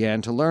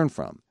began to learn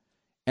from.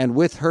 And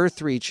with her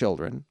 3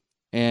 children,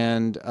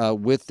 and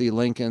with the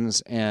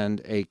Lincolns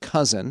and a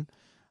cousin,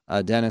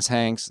 Dennis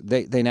Hanks,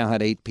 they now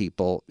had 8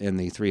 people in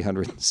the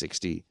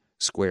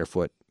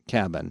 360-square-foot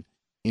cabin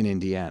in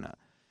Indiana.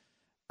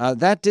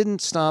 That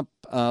didn't stop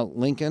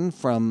Lincoln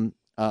from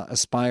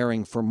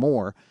aspiring for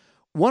more.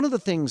 One of the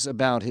things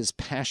about his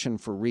passion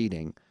for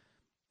reading,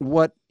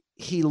 what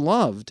he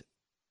loved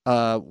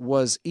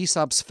was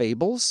Aesop's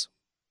fables.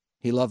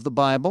 He loved the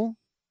Bible.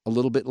 A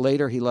little bit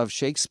later, he loved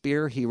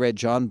Shakespeare. He read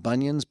John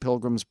Bunyan's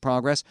Pilgrim's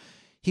Progress.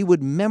 He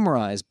would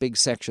memorize big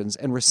sections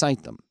and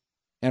recite them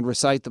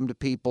to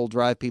people,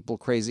 drive people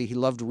crazy. He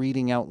loved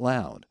reading out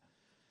loud.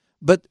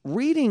 But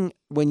reading,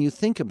 when you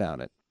think about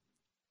it,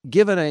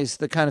 given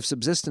the kind of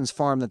subsistence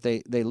farm that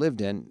they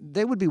lived in,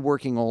 they would be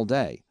working all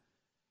day.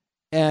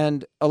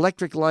 And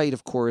electric light,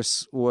 of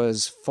course,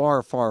 was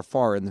far, far,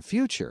 far in the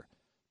future.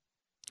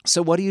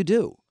 So what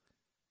do?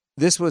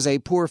 This was a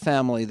poor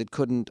family that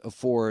couldn't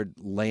afford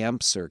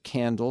lamps or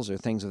candles or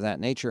things of that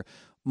nature.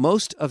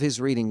 Most of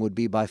his reading would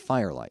be by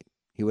firelight.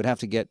 He would have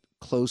to get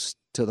close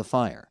to the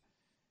fire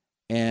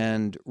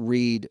and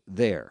read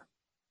there.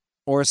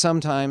 Or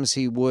sometimes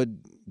he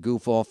would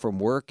goof off from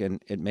work,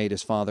 and it made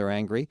his father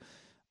angry,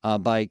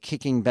 by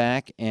kicking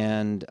back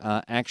and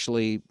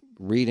actually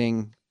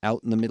reading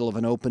out in the middle of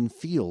an open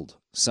field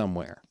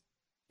somewhere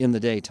in the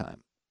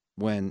daytime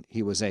when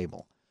he was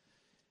able.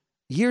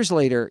 Years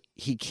later,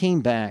 he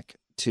came back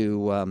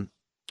to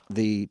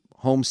the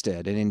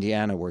homestead in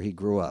Indiana where he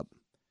grew up.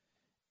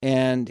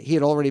 And he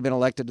had already been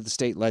elected to the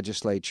state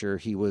legislature.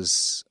 He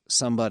was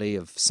somebody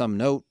of some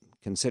note,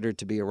 considered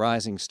to be a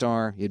rising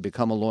star. He had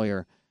become a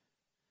lawyer.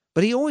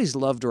 But he always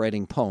loved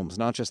writing poems,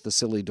 not just the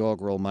silly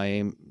doggerel,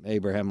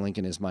 Abraham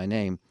Lincoln is my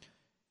name.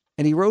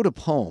 And he wrote a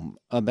poem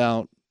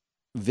about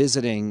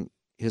visiting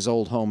his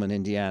old home in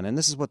Indiana. And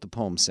this is what the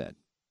poem said.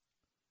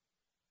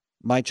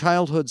 My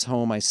childhood's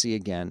home I see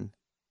again,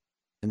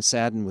 and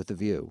sadden with the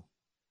view.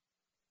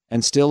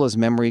 And still as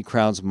memory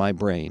crowds my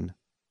brain,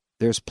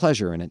 there's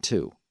pleasure in it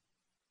too.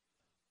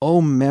 O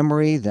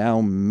memory,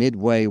 thou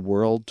midway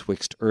world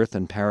twixt earth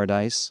and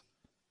paradise,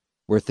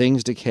 where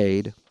things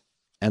decayed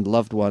and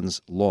loved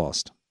ones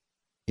lost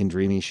in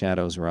dreamy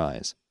shadows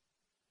rise,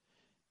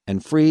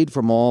 and freed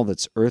from all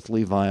that's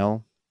earthly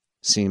vile,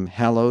 seem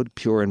hallowed,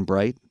 pure and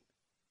bright,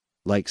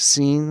 like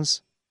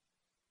scenes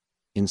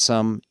in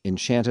some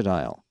enchanted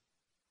isle,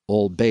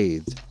 all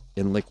bathed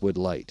in liquid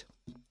light.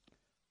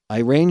 I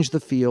range the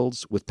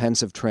fields with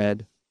pensive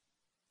tread,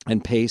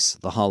 and pace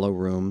the hollow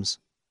rooms,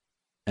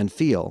 and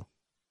feel,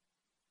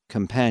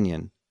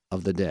 companion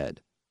of the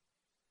dead,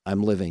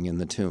 I'm living in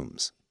the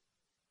tombs.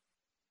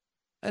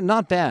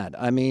 Not bad.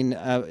 I mean,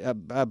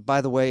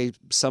 by the way,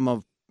 some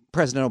of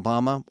President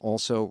Obama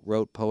also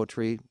wrote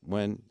poetry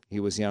when he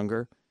was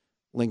younger.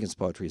 Lincoln's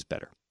poetry is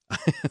better.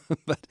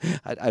 But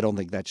I don't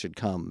think that should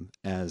come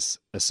as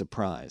a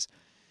surprise.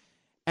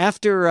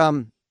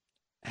 After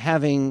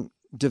having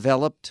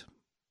developed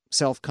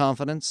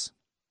self-confidence,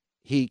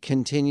 he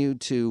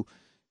continued to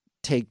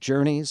take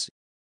journeys.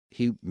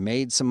 He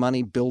made some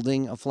money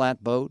building a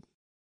flatboat,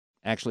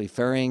 actually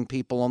ferrying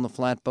people on the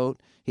flatboat.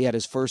 He had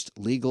his first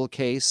legal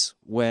case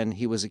when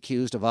he was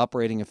accused of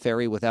operating a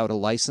ferry without a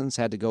license,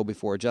 had to go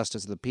before a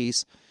justice of the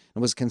peace,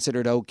 and was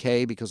considered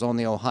okay because on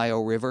the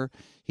Ohio River,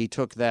 he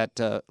took that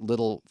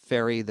little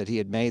ferry that he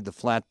had made, the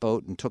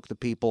flatboat, and took the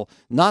people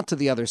not to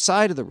the other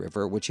side of the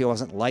river, which he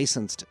wasn't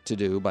licensed to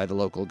do by the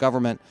local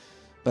government,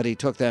 but he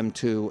took them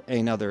to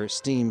another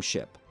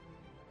steamship.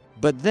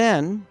 But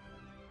then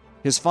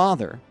his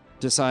father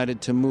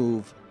decided to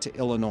move to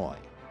Illinois.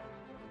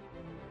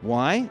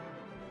 Why?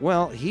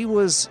 Well, he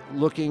was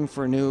looking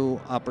for new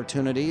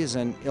opportunities,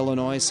 and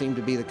Illinois seemed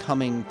to be the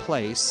coming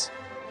place,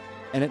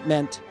 and it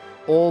meant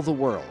all the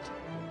world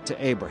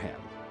to Abraham.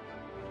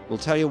 We'll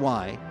tell you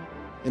why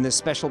in this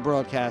special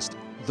broadcast,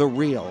 The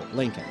Real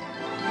Lincoln.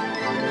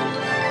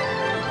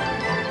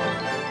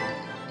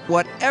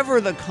 Whatever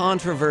the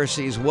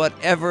controversies,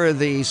 whatever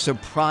the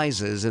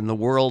surprises in the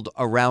world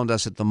around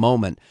us at the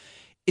moment,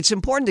 it's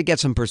important to get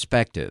some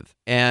perspective,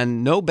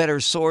 and no better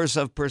source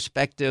of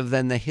perspective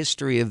than the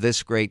history of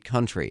this great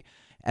country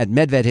at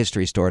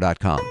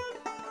MedvedHistoryStore.com.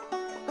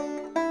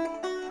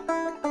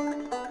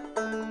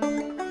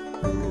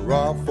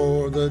 Hurrah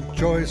for the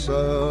choice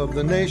of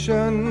the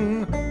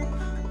nation,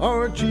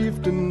 our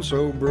chieftain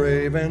so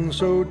brave and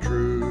so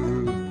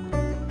true.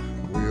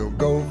 We'll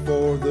go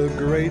for the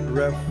great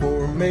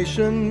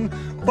Reformation,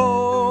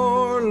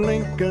 for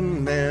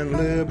Lincoln and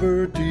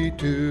liberty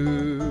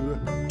too.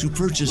 To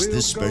purchase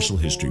this special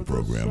history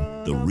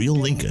program, The Real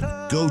Lincoln,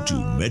 go to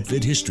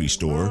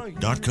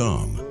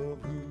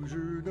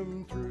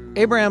MedvedHistoryStore.com.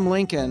 Abraham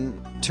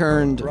Lincoln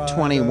turned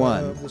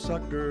 21 in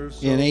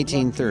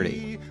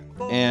 1830.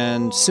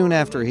 And soon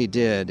after he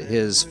did,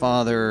 his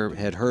father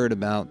had heard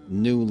about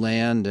new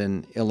land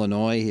in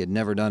Illinois. He had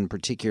never done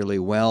particularly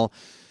well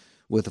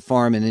with a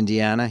farm in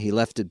Indiana. He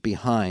left it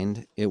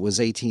behind. It was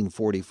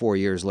 1844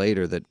 years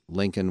later that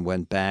Lincoln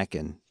went back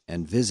and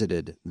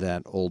visited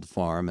that old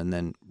farm and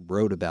then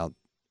wrote about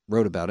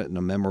it in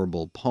a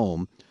memorable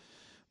poem.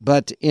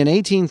 But in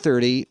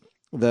 1830,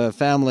 the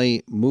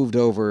family moved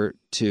over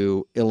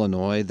to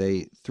Illinois.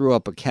 They threw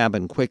up a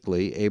cabin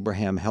quickly.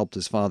 Abraham helped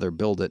his father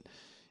build it.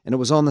 And it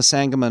was on the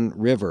Sangamon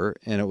River,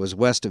 and it was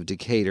west of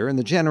Decatur, in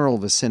the general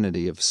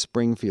vicinity of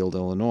Springfield,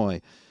 Illinois.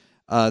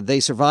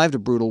 They survived a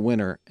brutal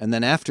winter, and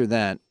then after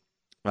that,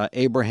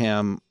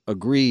 Abraham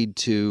agreed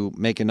to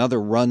make another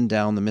run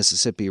down the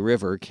Mississippi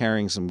River,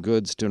 carrying some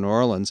goods to New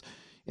Orleans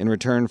in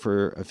return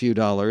for a few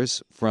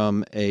dollars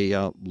from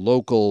a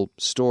local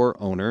store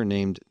owner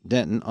named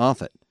Denton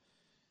Offutt.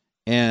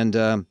 And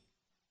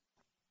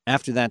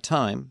after that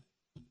time,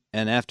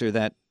 and after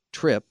that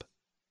trip,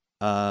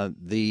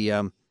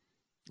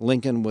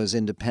 Lincoln was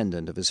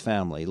independent of his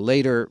family.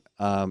 Later,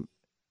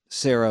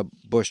 Sarah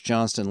Bush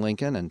Johnston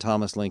Lincoln and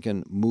Thomas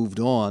Lincoln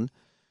moved on.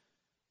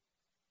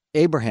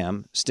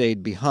 Abraham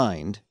stayed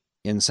behind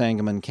in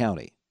Sangamon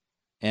County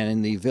and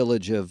in the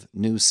village of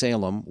New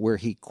Salem, where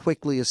he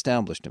quickly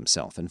established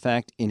himself. In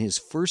fact, in his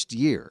first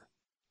year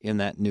in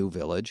that new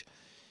village,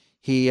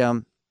 he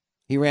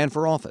ran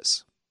for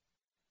office.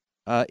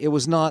 It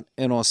was not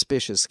an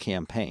auspicious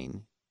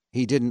campaign.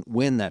 He didn't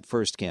win that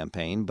first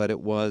campaign, but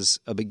it was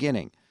a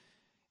beginning.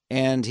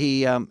 And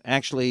he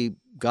actually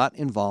got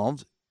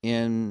involved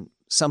in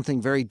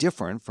something very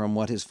different from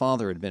what his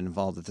father had been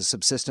involved with, the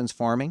subsistence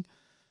farming.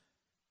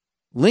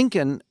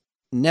 Lincoln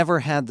never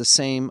had the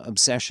same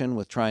obsession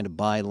with trying to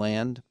buy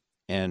land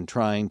and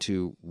trying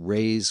to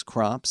raise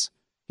crops.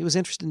 He was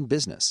interested in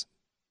business.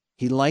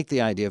 He liked the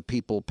idea of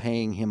people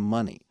paying him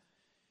money.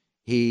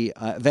 He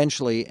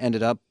eventually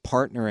ended up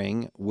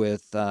partnering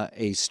with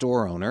a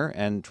store owner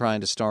and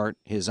trying to start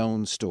his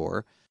own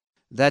store.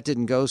 That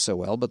didn't go so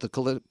well, but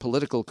the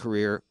political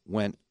career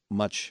went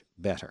much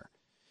better.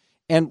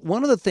 And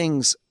one of the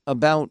things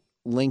about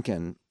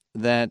Lincoln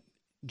that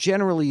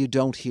generally you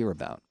don't hear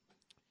about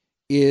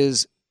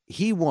is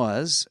he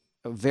was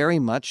very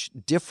much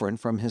different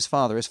from his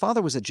father. His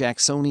father was a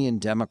Jacksonian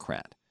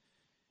Democrat.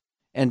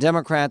 And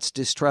Democrats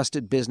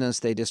distrusted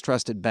business. They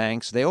distrusted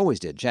banks. They always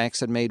did.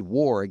 Jackson made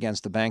war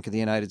against the Bank of the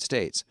United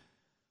States.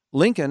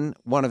 Lincoln,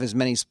 one of his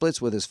many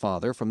splits with his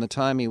father, from the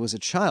time he was a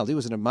child, he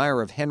was an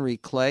admirer of Henry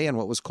Clay and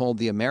what was called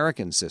the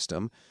American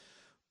system,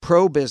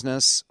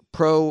 pro-business,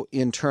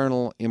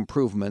 pro-internal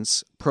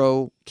improvements,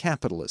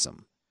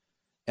 pro-capitalism.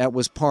 That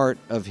was part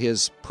of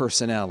his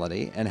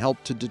personality and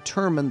helped to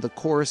determine the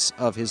course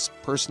of his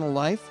personal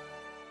life,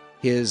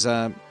 his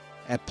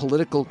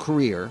political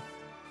career,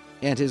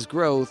 and his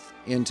growth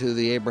into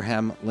the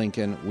Abraham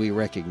Lincoln we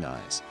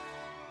recognize.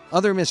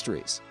 Other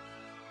mysteries.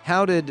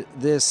 How did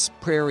this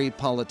prairie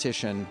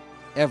politician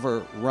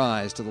ever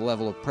rise to the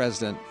level of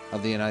President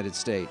of the United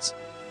States?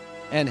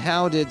 And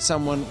how did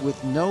someone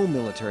with no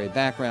military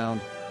background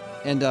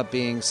end up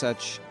being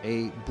such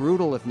a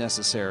brutal, if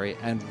necessary,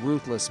 and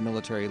ruthless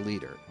military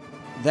leader?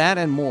 That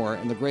and more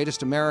in the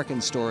greatest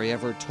American story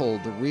ever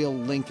told, The Real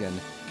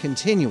Lincoln,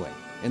 continuing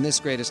in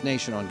this greatest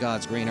nation on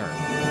God's green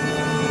earth.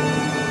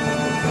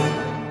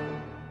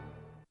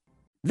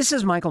 This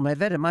is Michael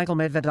Medved at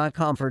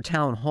michaelmedved.com for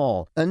Town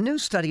Hall. A new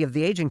study of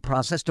the aging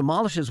process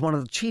demolishes one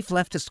of the chief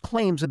leftist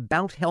claims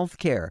about health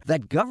care,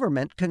 that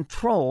government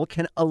control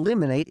can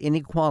eliminate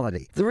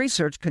inequality. The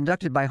research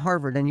conducted by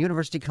Harvard and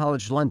University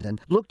College London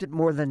looked at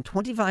more than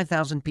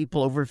 25,000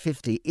 people over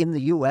 50 in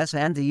the U.S.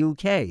 and the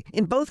U.K.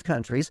 In both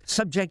countries,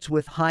 subjects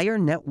with higher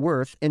net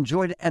worth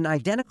enjoyed an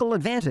identical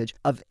advantage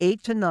of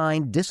 8 to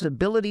 9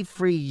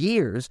 disability-free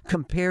years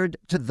compared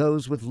to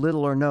those with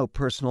little or no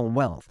personal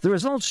wealth. The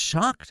results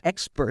shocked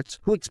experts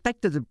who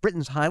expected that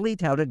Britain's highly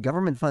touted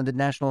government-funded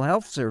National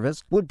Health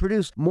Service would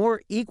produce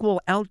more equal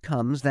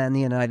outcomes than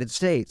the United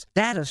States.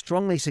 Data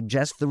strongly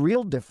suggests the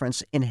real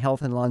difference in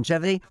health and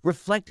longevity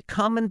reflect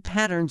common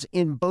patterns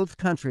in both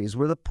countries,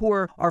 where the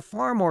poor are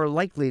far more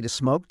likely to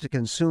smoke, to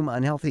consume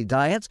unhealthy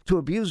diets, to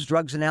abuse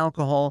drugs and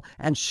alcohol,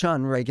 and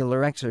shun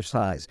regular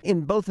exercise.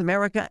 In both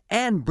America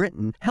and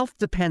Britain, health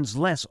depends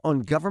less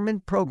on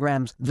government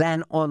programs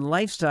than on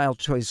lifestyle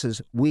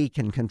choices we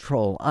can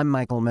control. I'm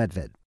Michael Medved.